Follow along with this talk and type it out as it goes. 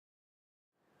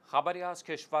خبری از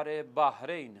کشور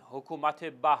بحرین. حکومت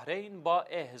بحرین با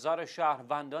احضار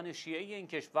شهروندان شیعه این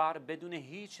کشور بدون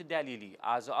هیچ دلیلی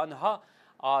از آنها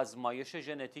آزمایش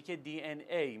ژنتیک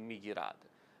DNA میگیرد.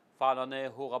 فعالان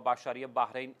حقوق بشری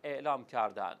بحرین اعلام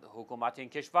کردند حکومت این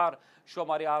کشور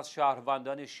شماری از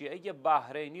شهروندان شیعه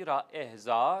بحرینی را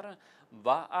احضار و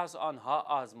از آنها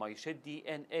آزمایش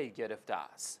DNA گرفته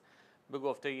است. به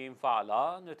گفته این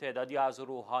فعالان، تعدادی از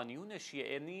روحانیون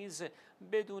شیعه نیز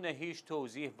بدون هیچ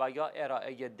توضیح و یا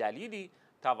ارائه دلیلی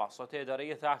توسط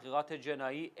اداره تحقیقات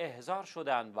جنایی احضار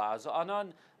شدند و از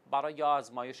آنان برای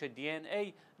آزمایش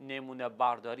DNA نمونه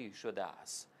برداری شده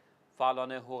است.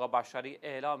 فعالان حقوق بشری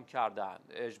اعلام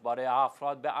کردند اجبار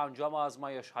افراد به انجام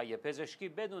آزمایش‌های پزشکی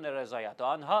بدون رضایت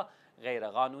آنها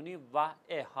غیرقانونی و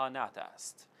اهانت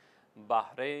است.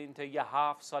 بحرین طی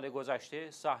 7 سال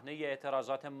گذشته صحنه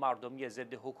اعتراضات مردمی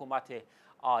ضد حکومت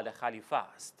آل خلیفه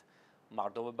است.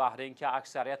 مردم بحرین که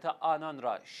اکثریت آنان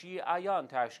را شیعیان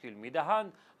تشکیل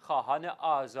می‌دهند، خواهان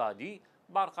آزادی،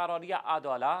 برقراری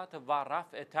عدالت و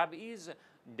رفع تبعیض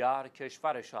در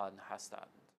کشورشان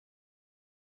هستند.